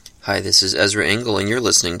Hi, this is Ezra Engel, and you're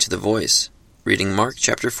listening to The Voice, reading Mark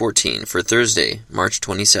chapter 14 for Thursday, March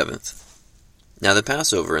 27th. Now the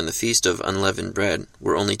Passover and the Feast of Unleavened Bread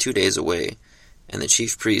were only 2 days away, and the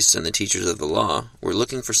chief priests and the teachers of the law were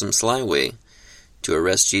looking for some sly way to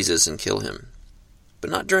arrest Jesus and kill him.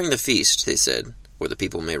 But not during the feast, they said, or the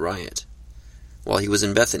people may riot. While he was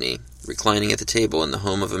in Bethany, reclining at the table in the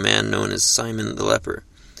home of a man known as Simon the leper,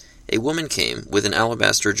 a woman came with an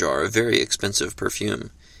alabaster jar of very expensive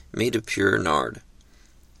perfume, made of pure nard.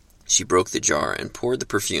 She broke the jar and poured the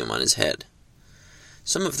perfume on his head.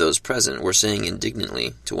 Some of those present were saying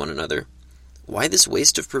indignantly to one another, "Why this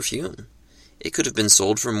waste of perfume? It could have been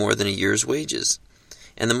sold for more than a year's wages,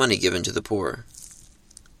 and the money given to the poor."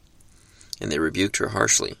 And they rebuked her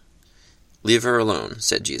harshly. "Leave her alone,"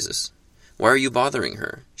 said Jesus. "Why are you bothering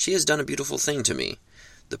her? She has done a beautiful thing to me.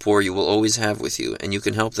 The poor you will always have with you, and you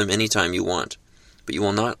can help them any time you want, but you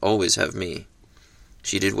will not always have me.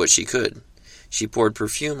 She did what she could. She poured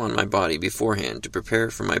perfume on my body beforehand to prepare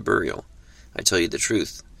for my burial. I tell you the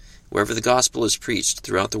truth. Wherever the gospel is preached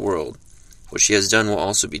throughout the world, what she has done will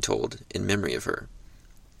also be told in memory of her."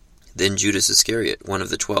 Then Judas Iscariot, one of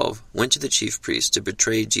the 12, went to the chief priests to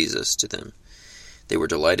betray Jesus to them. They were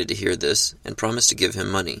delighted to hear this and promised to give him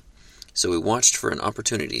money, so he watched for an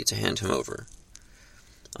opportunity to hand him over.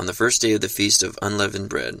 On the first day of the Feast of Unleavened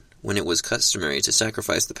Bread, when it was customary to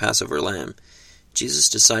sacrifice the Passover lamb, Jesus'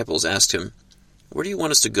 disciples asked him, "Where do you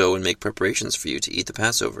want us to go and make preparations for you to eat the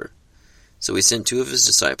Passover?" So he sent 2 of his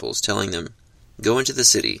disciples, telling them, "Go into the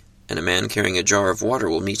city, and a man carrying a jar of water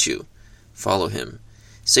will meet you. Follow him.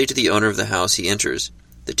 Say to the owner of the house he enters,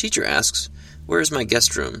 'The teacher asks, where is my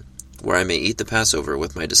guest room, where I may eat the Passover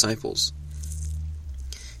with my disciples?'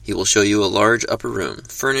 He will show you a large upper room,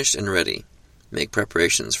 furnished and ready. Make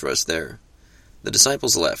preparations for us there." The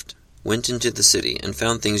disciples left, went into the city, and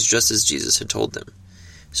found things just as Jesus had told them.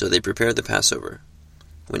 So they prepared the Passover.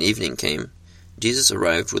 When evening came, Jesus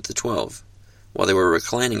arrived with the 12. While they were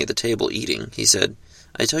reclining at the table eating, he said,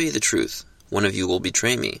 "I tell you the truth, one of you will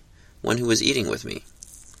betray me, one who is eating with me."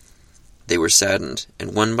 They were saddened,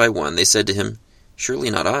 and one by one they said to him, "Surely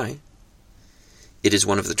not I." "It is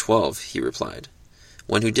one of the 12, he replied,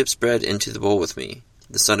 "one who dips bread into the bowl with me.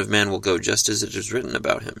 The Son of Man will go just as it is written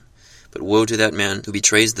about him. But woe to that man who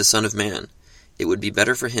betrays the Son of Man! It would be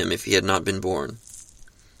better for him if he had not been born."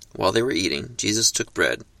 While they were eating, Jesus took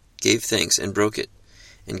bread, gave thanks, and broke it,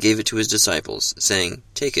 and gave it to his disciples, saying,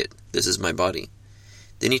 "Take it, this is my body."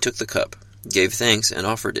 Then he took the cup, gave thanks, and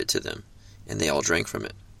offered it to them, and they all drank from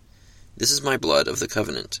it. "This is my blood of the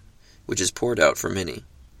covenant, which is poured out for many."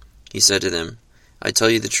 He said to them, "I tell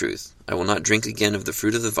you the truth, I will not drink again of the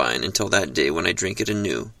fruit of the vine until that day when I drink it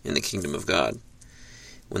anew in the kingdom of God."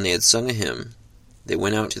 When they had sung a hymn, they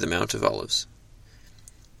went out to the Mount of Olives.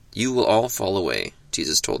 "You will all fall away,"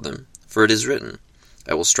 Jesus told them, "for it is written,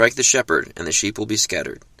 'I will strike the shepherd, and the sheep will be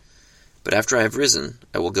scattered.' But after I have risen,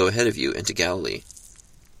 I will go ahead of you into Galilee."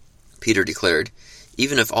 Peter declared,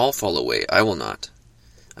 "Even if all fall away, I will not."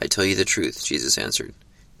 "I tell you the truth," Jesus answered.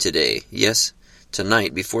 "Today, yes,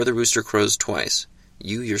 tonight, before the rooster crows twice,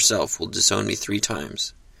 you yourself will disown me 3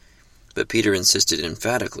 times." But Peter insisted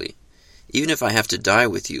emphatically, "Even if I have to die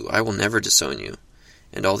with you, I will never disown you."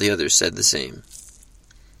 And all the others said the same.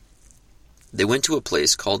 They went to a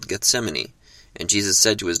place called Gethsemane, and Jesus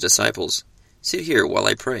said to his disciples, "Sit here while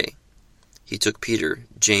I pray." He took Peter,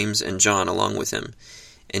 James, and John along with him,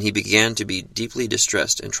 and he began to be deeply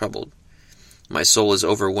distressed and troubled. "My soul is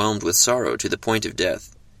overwhelmed with sorrow to the point of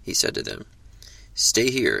death," he said to them.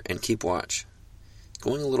 "Stay here and keep watch."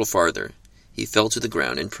 Going a little farther, he fell to the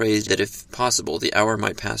ground and prayed that if possible the hour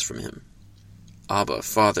might pass from him. "Abba,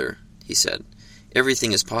 Father," he said,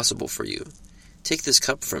 "everything is possible for you. Take this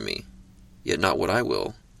cup from me, yet not what I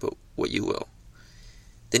will, but what you will."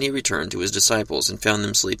 Then he returned to his disciples and found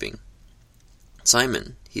them sleeping.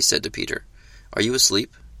 "Simon," he said to Peter, "are you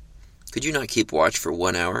asleep? Could you not keep watch for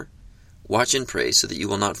 1 hour? Watch and pray so that you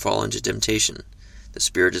will not fall into temptation. The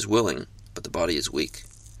spirit is willing, but the body is weak."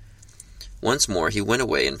 Once more he went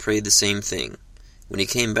away and prayed the same thing. When he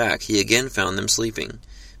came back, he again found them sleeping,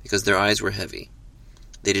 because their eyes were heavy.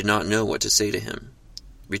 They did not know what to say to him.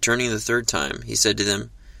 Returning the 3rd time, he said to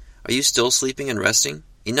them, "Are you still sleeping and resting?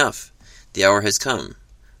 Enough! The hour has come.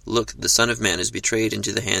 Look, the Son of Man is betrayed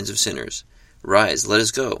into the hands of sinners. Rise, let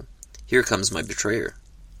us go. Here comes my betrayer."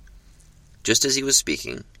 Just as he was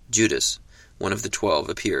speaking, Judas, one of the 12,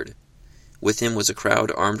 appeared. With him was a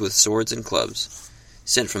crowd armed with swords and clubs,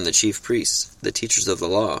 sent from the chief priests, the teachers of the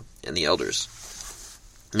law, and the elders.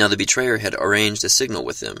 Now the betrayer had arranged a signal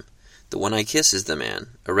with them. "The one I kiss is the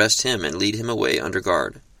man. Arrest him and lead him away under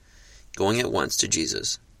guard." Going at once to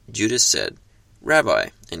Jesus, Judas said, "Rabbi,"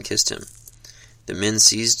 and kissed him. The men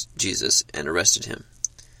seized Jesus and arrested him.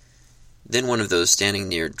 Then one of those standing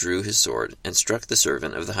near drew his sword and struck the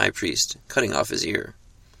servant of the high priest, cutting off his ear.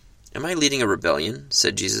 "Am I leading a rebellion,"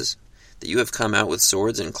 said Jesus, "that you have come out with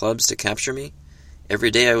swords and clubs to capture me?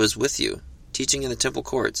 Every day I was with you, teaching in the temple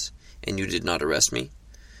courts, and you did not arrest me.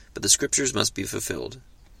 But the scriptures must be fulfilled."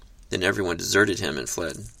 Then everyone deserted him and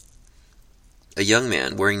fled. A young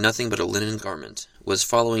man, wearing nothing but a linen garment, was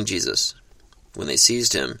following Jesus. When they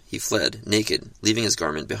seized him, he fled, naked, leaving his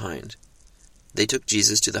garment behind. They took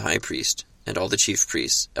Jesus to the high priest, and all the chief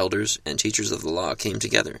priests, elders, and teachers of the law came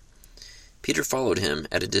together. Peter followed him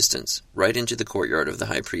at a distance, right into the courtyard of the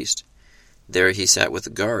high priest. There he sat with the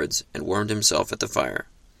guards and warmed himself at the fire.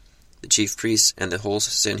 The chief priests and the whole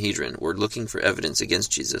Sanhedrin were looking for evidence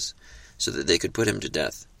against Jesus, so that they could put him to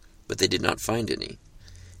death, but they did not find any.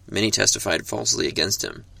 Many testified falsely against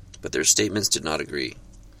him, but their statements did not agree.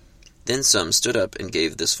 Then some stood up and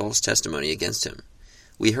gave this false testimony against him.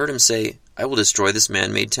 "We heard him say, 'I will destroy this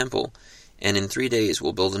man-made temple, and in 3 days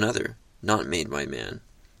will build another, not made by man.'"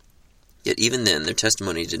 Yet even then their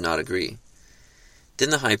testimony did not agree. Then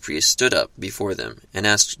the high priest stood up before them and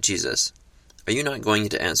asked Jesus, "Are you not going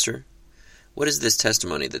to answer? What is this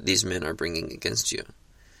testimony that these men are bringing against you?"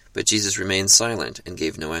 But Jesus remained silent and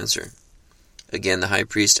gave no answer. Again the high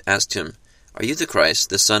priest asked him, "Are you the Christ,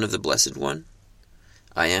 the Son of the Blessed One?"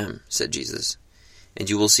 "I am," said Jesus, "and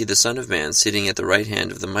you will see the Son of Man sitting at the right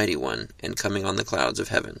hand of the Mighty One and coming on the clouds of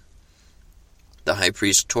heaven." The high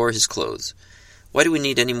priest tore his clothes. "Why do we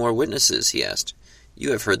need any more witnesses?" he asked.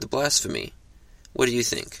 "You have heard the blasphemy. What do you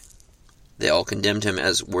think?" They all condemned him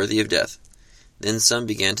as worthy of death. Then some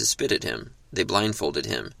began to spit at him. They blindfolded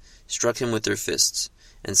him, struck him with their fists,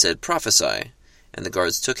 and said, "Prophesy!" And the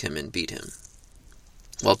guards took him and beat him.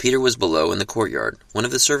 While Peter was below in the courtyard, one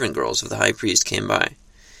of the servant girls of the high priest came by.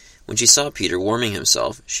 When she saw Peter warming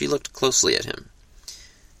himself, she looked closely at him.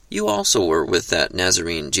 "You also were with that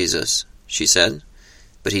Nazarene Jesus," she said.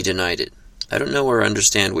 But he denied it. "I don't know or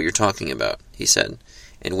understand what you're talking about," he said,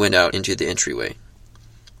 and went out into the entryway.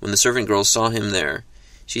 When the servant girl saw him there,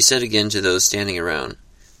 she said again to those standing around,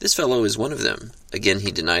 "This fellow is one of them." Again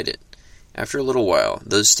he denied it. After a little while,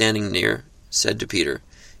 those standing near said to Peter,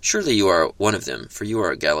 "Surely you are one of them, for you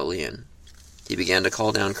are a Galilean." He began to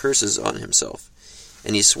call down curses on himself,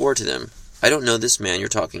 and he swore to them, "I don't know this man you're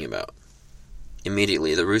talking about."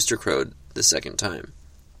 Immediately the rooster crowed the second time.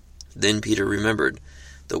 Then Peter remembered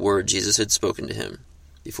the word Jesus had spoken to him,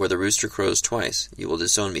 "Before the rooster crows twice, you will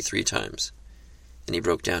disown me 3 times. And he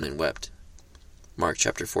broke down and wept. Mark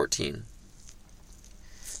chapter 14.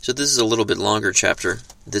 So this is a little bit longer chapter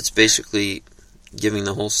that's basically giving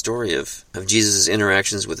the whole story of Jesus'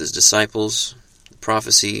 interactions with his disciples, the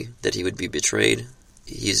prophecy that he would be betrayed.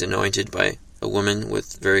 He's anointed by a woman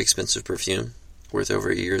with very expensive perfume, worth over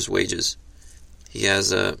a year's wages. He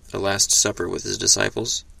has a last supper with his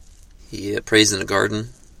disciples. He prays in the garden,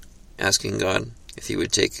 asking God if he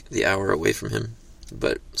would take the hour away from him,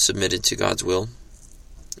 but submitted to God's will.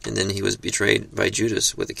 And then he was betrayed by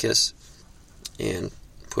Judas with a kiss, and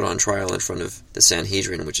put on trial in front of the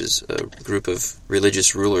Sanhedrin, which is a group of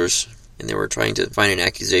religious rulers, and they were trying to find an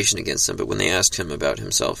accusation against him. But when they asked him about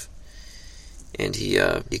himself, and he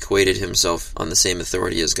equated himself on the same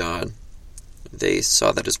authority as God, they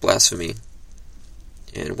saw that as blasphemy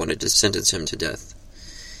and wanted to sentence him to death.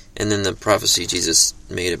 And then the prophecy Jesus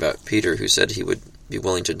made about Peter, who said he would be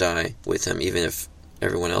willing to die with him even if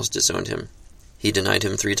everyone else disowned him. He denied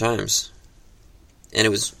him 3 times. And it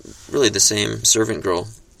was really the same servant girl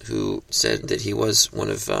who said that he was one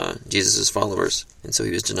of Jesus' followers. And so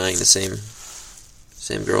he was denying the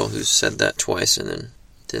same girl who said that twice, and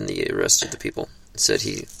then the rest of the people said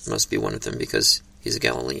he must be one of them because he's a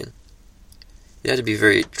Galilean. It had to be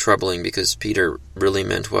very troubling because Peter really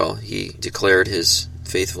meant well. He declared his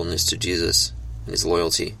faithfulness to Jesus and his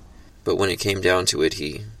loyalty. But when it came down to it,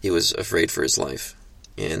 he was afraid for his life.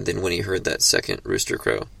 And then when he heard that second rooster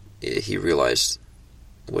crow, he realized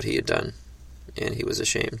what he had done, and he was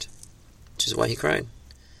ashamed, which is why he cried.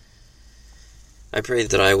 I pray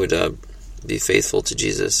that I would be faithful to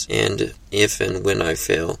Jesus, and if and when I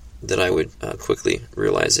fail, that I would quickly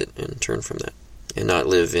realize it and turn from that, and not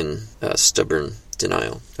live in stubborn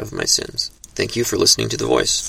denial of my sins. Thank you for listening to The Voice.